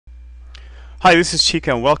Hi, this is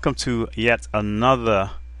Chika, and welcome to yet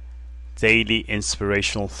another daily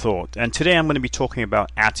inspirational thought. And today I'm going to be talking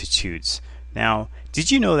about attitudes. Now,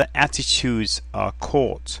 did you know that attitudes are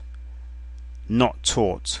caught, not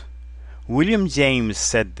taught? Willam James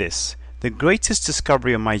said this: "The greatest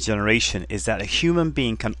discovery of my generation is that a human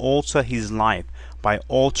being can alter his life by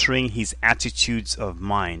altering his attitudes of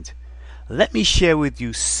mind." Let me share with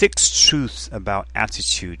you 6 truths about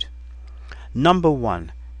attitude. Number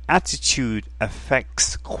 1. Attitude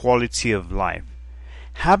affects quality of life.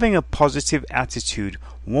 Having a positive attitude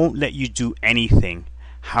won't let you do anything.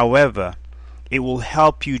 However, it will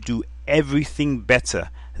help you do everything better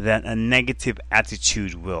than a negative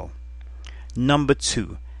attitude will. Number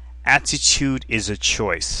 2. Attitude is a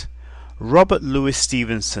choice. Robert Louis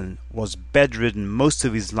Stevenson was bedridden most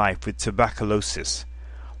of his life with tuberculosis.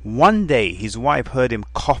 One day his wife heard him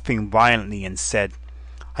coughing violently and said,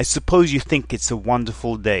 "I suppose you think it's a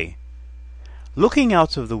wonderful day." Looking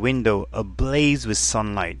out of the window ablaze with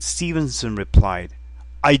sunlight, Stevenson replied,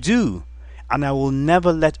 "I do, and I will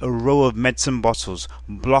never let a row of medicine bottles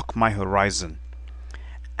block my horizon."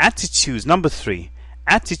 Attitudes. Number 3.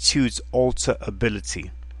 Attitudes alter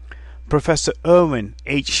ability. Professor Erwin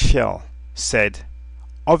H Schell said,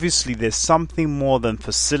 "Obviously there's something more than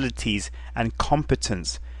facilities and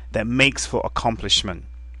competence that makes for accomplishment."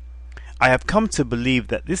 I have come to believe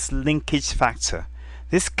that this linkage factor,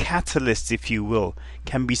 this catalyst if you will,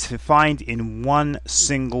 can be defined in one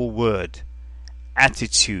single word: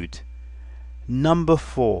 attitude. Number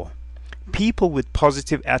 4. People with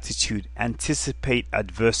positive attitude anticipate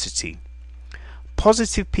adversity.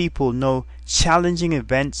 Positive people know challenging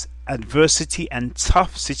events, adversity, and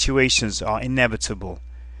tough situations are inevitable.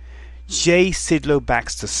 J. Sidlow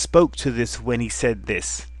Baxter spoke to this when he said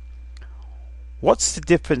this: "What's the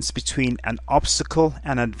difference between an obstacle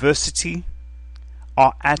and adversity?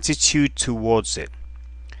 Our attitude towards it."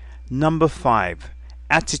 Number 5.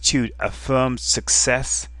 Attitude affirms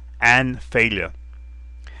success and failure.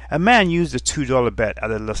 A man used a $2 bet at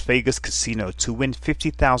a Las Vegas casino to win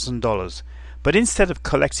 $50,000, but instead of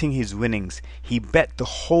collecting his winnings, he bet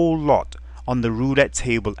the whole lot on the roulette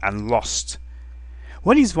table and lost.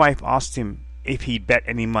 When his wife asked him if he'd bet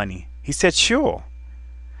any money, he said sure.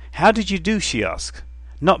 "How did you do?" she asked.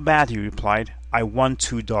 "Not bad," he replied. "I won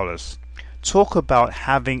 $2. Talk about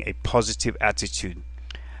having a positive attitude.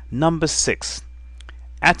 Number 6.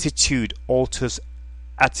 Attitude alters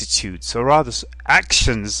attitudes, or rather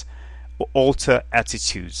actions alter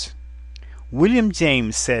attitudes. Willam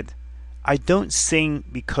James said, "I don't sing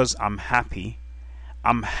because I'm happy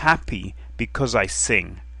because I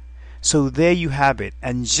sing." So there you have it,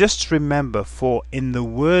 and just remember, for in the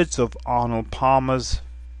words of Arnold Palmer's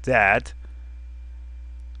dad,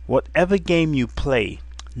 whatever game you play,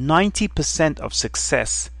 90% of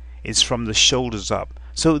success is from the shoulders up.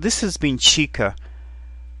 So this has been Chika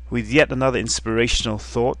with yet another inspirational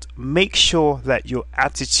thought. Make sure that your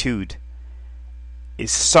attitude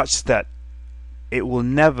is such that it will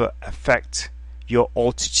never affect your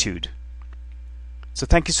altitude. So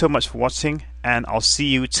thank you so much for watching, and I'll see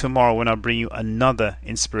you tomorrow when I bring you another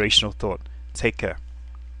inspirational thought. Take care.